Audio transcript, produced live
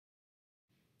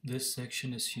This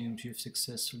section assumes you've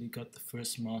successfully got the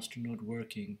first masternode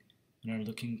working and are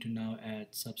looking to now add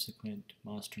subsequent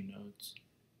masternodes.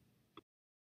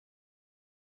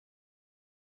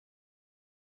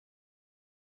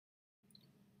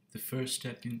 The first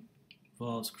step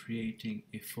involves creating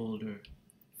a folder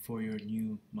for your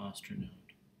new masternode.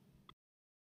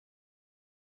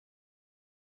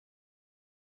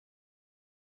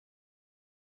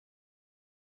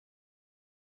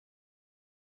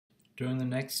 During the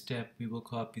next step, we will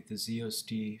copy the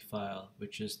XIOSd file,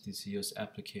 which is the XIOS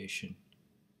application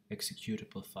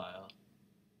executable file,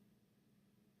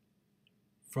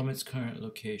 from its current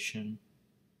location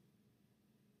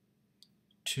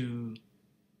to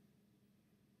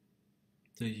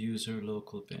the user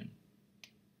local bin.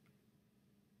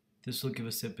 This will give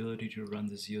us the ability to run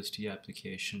the XIOSd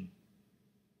application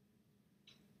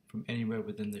from anywhere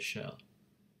within the shell.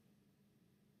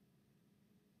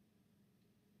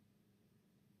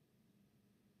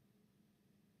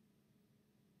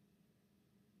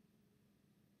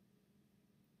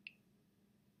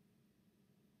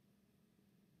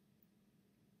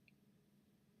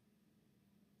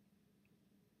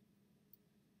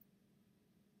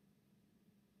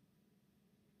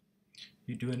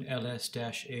 You do an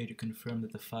ls-a to confirm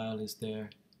that the file is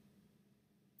there.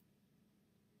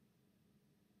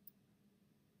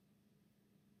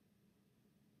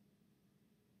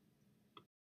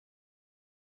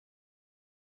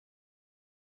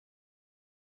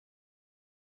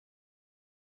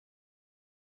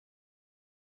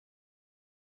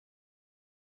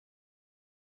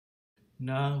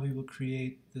 Now we will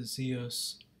create the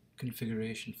XIOS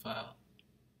configuration file.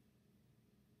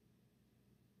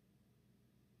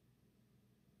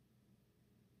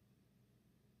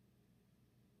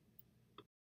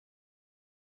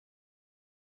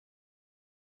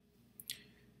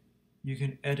 You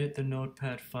can edit the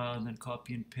notepad file and then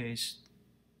copy and paste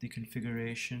the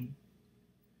configuration.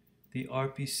 The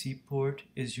RPC port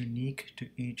is unique to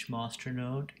each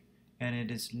masternode, and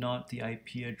it is not the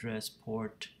IP address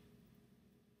port.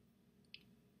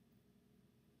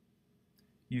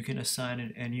 You can assign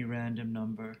it any random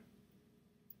number.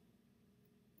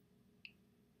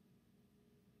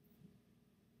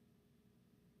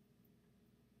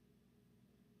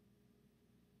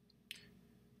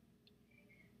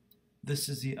 This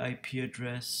is the IP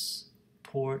address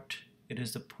port. It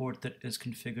is the port that is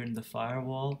configured in the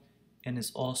firewall and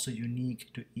is also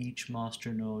unique to each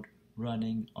masternode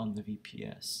running on the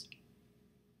VPS.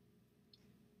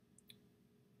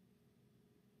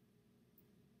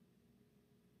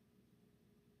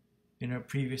 In our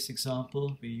previous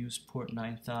example, we used port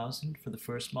 9000 for the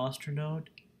first masternode,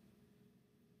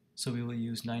 so we will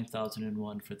use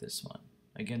 9001 for this one.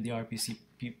 Again, the RPC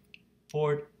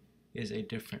port is a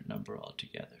different number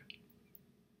altogether.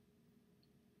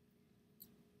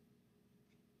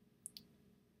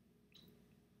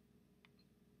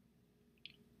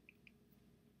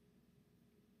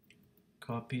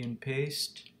 Copy and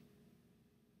paste.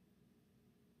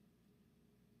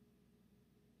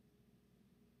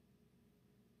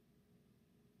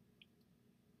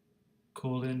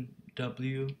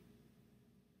 :W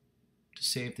to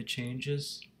save the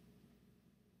changes,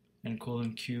 and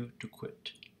 :Q to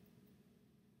quit.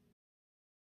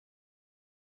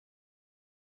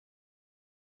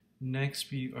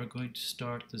 Next, we are going to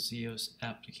start the XIOS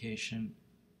application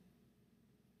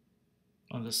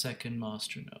on the second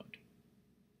masternode.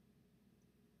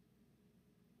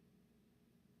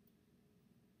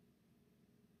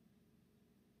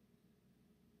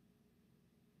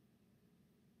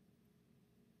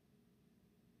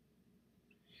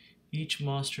 Each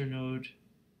masternode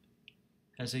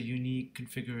has a unique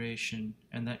configuration,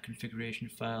 and that configuration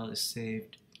file is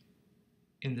saved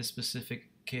in the specific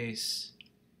case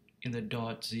in the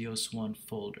 .xios1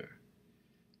 folder.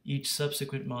 Each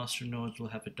subsequent masternode will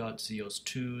have a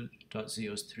 .xios2,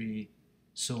 .xios3,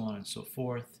 so on and so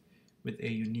forth, with a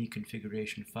unique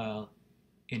configuration file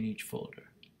in each folder.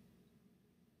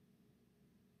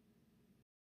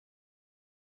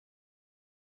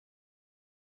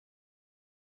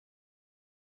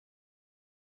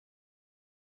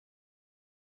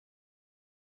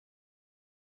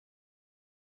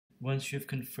 Once you've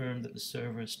confirmed that the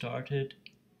server is started,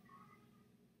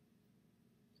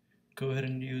 go ahead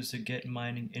and use the get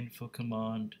mining info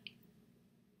command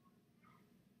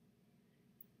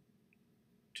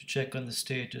to check on the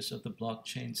status of the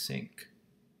blockchain sync.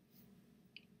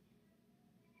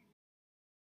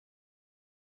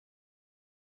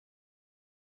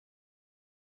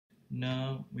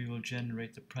 Now we will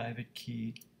generate the private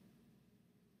key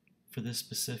for this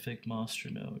specific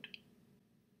masternode.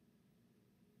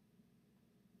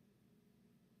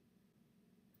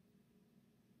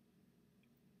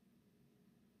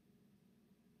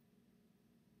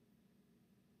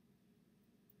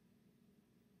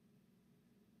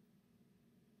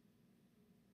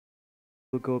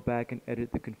 We'll go back and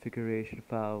edit the configuration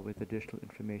file with additional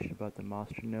information about the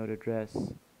Masternode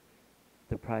address,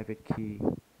 the private key,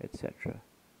 etc.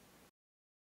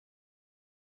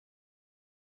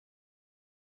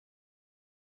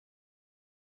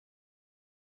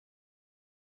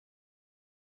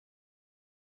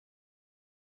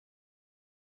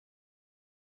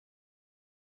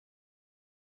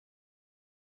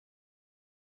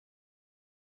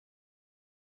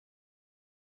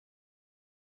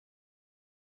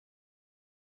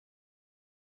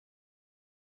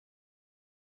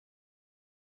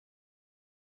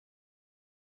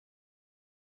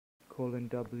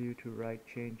 :W to write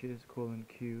changes,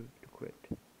 :Q to quit.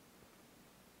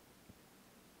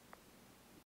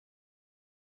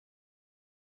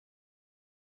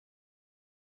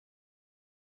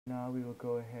 Now we will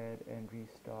go ahead and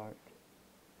restart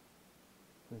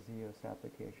the XIOS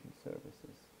application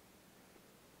services.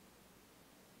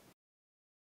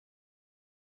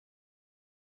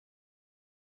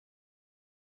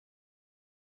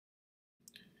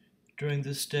 During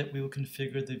this step, we will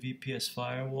configure the VPS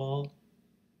firewall.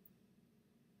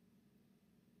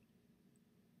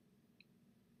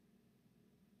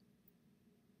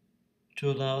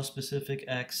 To allow specific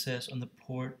access on the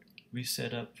port we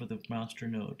set up for the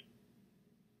Masternode.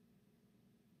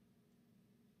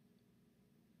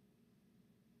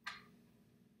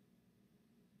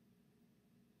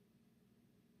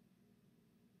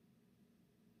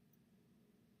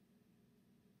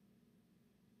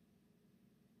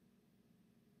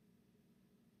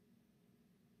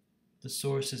 The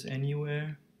source is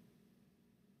anywhere.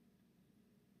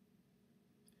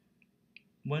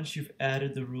 Once you've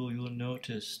added the rule, you'll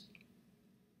notice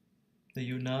that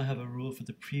you now have a rule for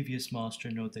the previous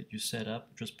Masternode that you set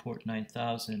up, which was port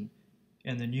 9000,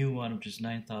 and the new one, which is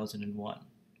 9001.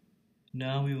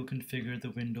 Now we will configure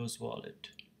the Windows wallet.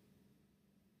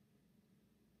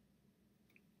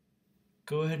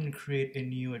 Go ahead and create a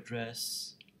new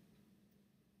address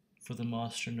for the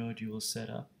Masternode you will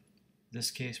set up. In this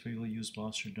case, we will use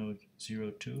Masternode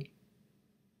 02.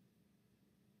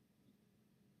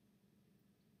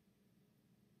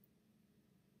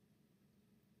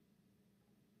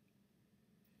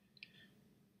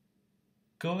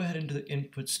 Go ahead into the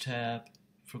Inputs tab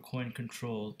for coin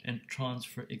control and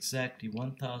transfer exactly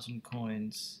 1,000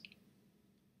 coins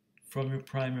from your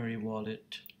primary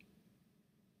wallet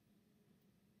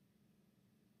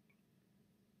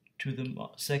to the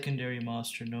secondary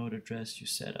Masternode address you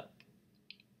set up.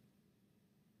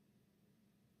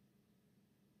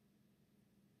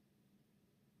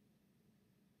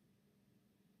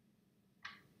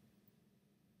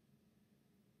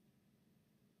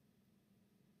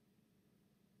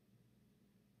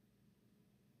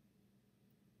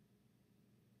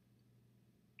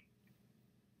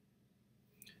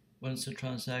 Once the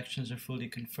transactions are fully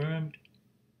confirmed,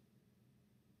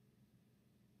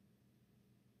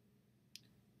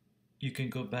 you can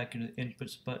go back into the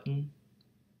Inputs button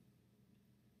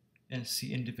and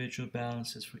see individual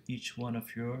balances for each one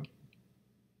of your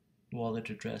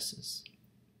wallet addresses.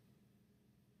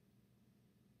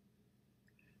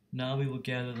 Now we will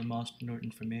gather the Masternode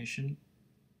information.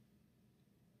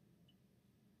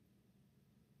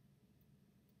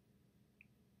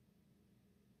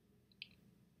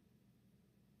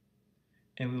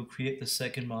 And we will create the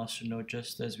second Masternode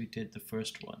just as we did the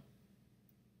first one.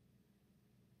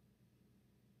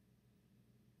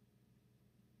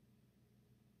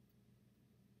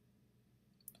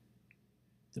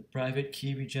 The private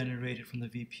key we generated from the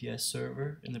VPS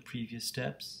server in the previous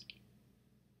steps.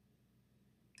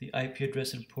 The IP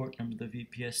address and port number of the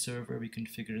VPS server we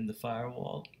configured in the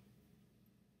firewall.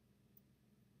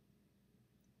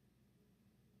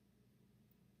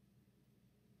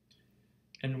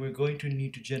 And we're going to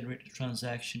need to generate the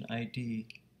transaction ID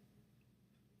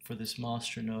for this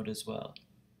Masternode as well.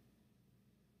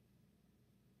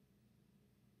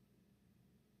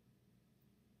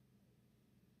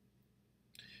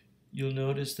 You'll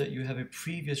notice that you have a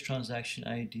previous transaction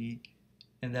ID,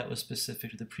 and that was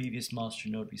specific to the previous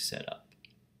Masternode we set up.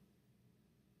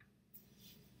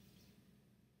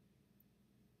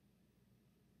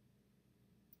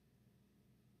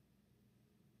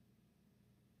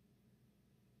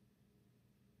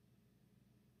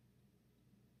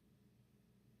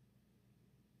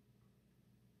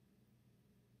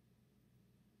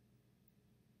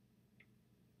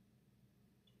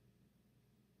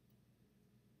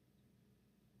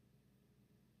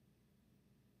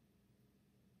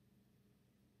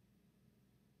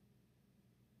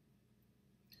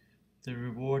 The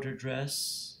reward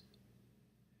address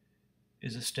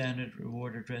is a standard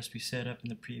reward address we set up in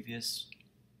the previous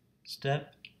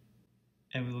step.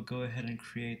 and we will go ahead and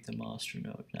create the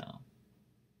Masternode now.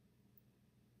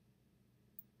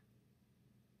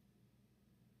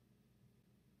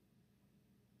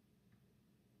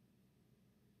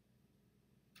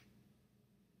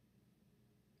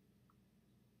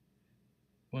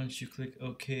 Once you click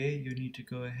OK, you need to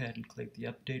go ahead and click the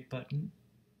Update button.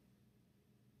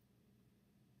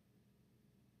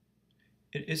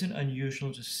 It isn't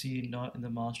unusual to see not in the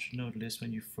Masternode list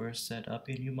when you first set up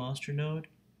a new Masternode.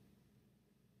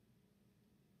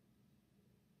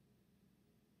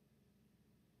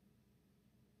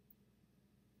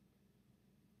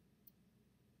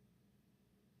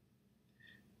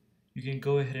 You can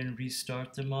go ahead and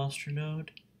restart the Masternode.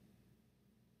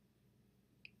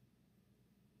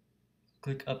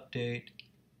 Click Update.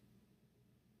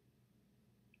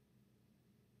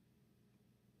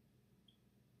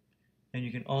 And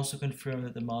you can also confirm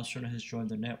that the Masternode has joined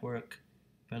the network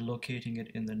by locating it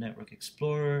in the Network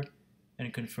Explorer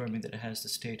and confirming that it has the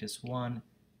status 1,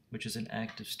 which is an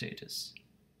active status.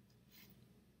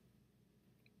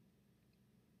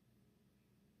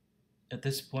 At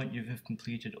this point, you have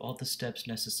completed all the steps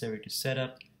necessary to set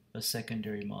up a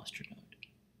secondary Masternode.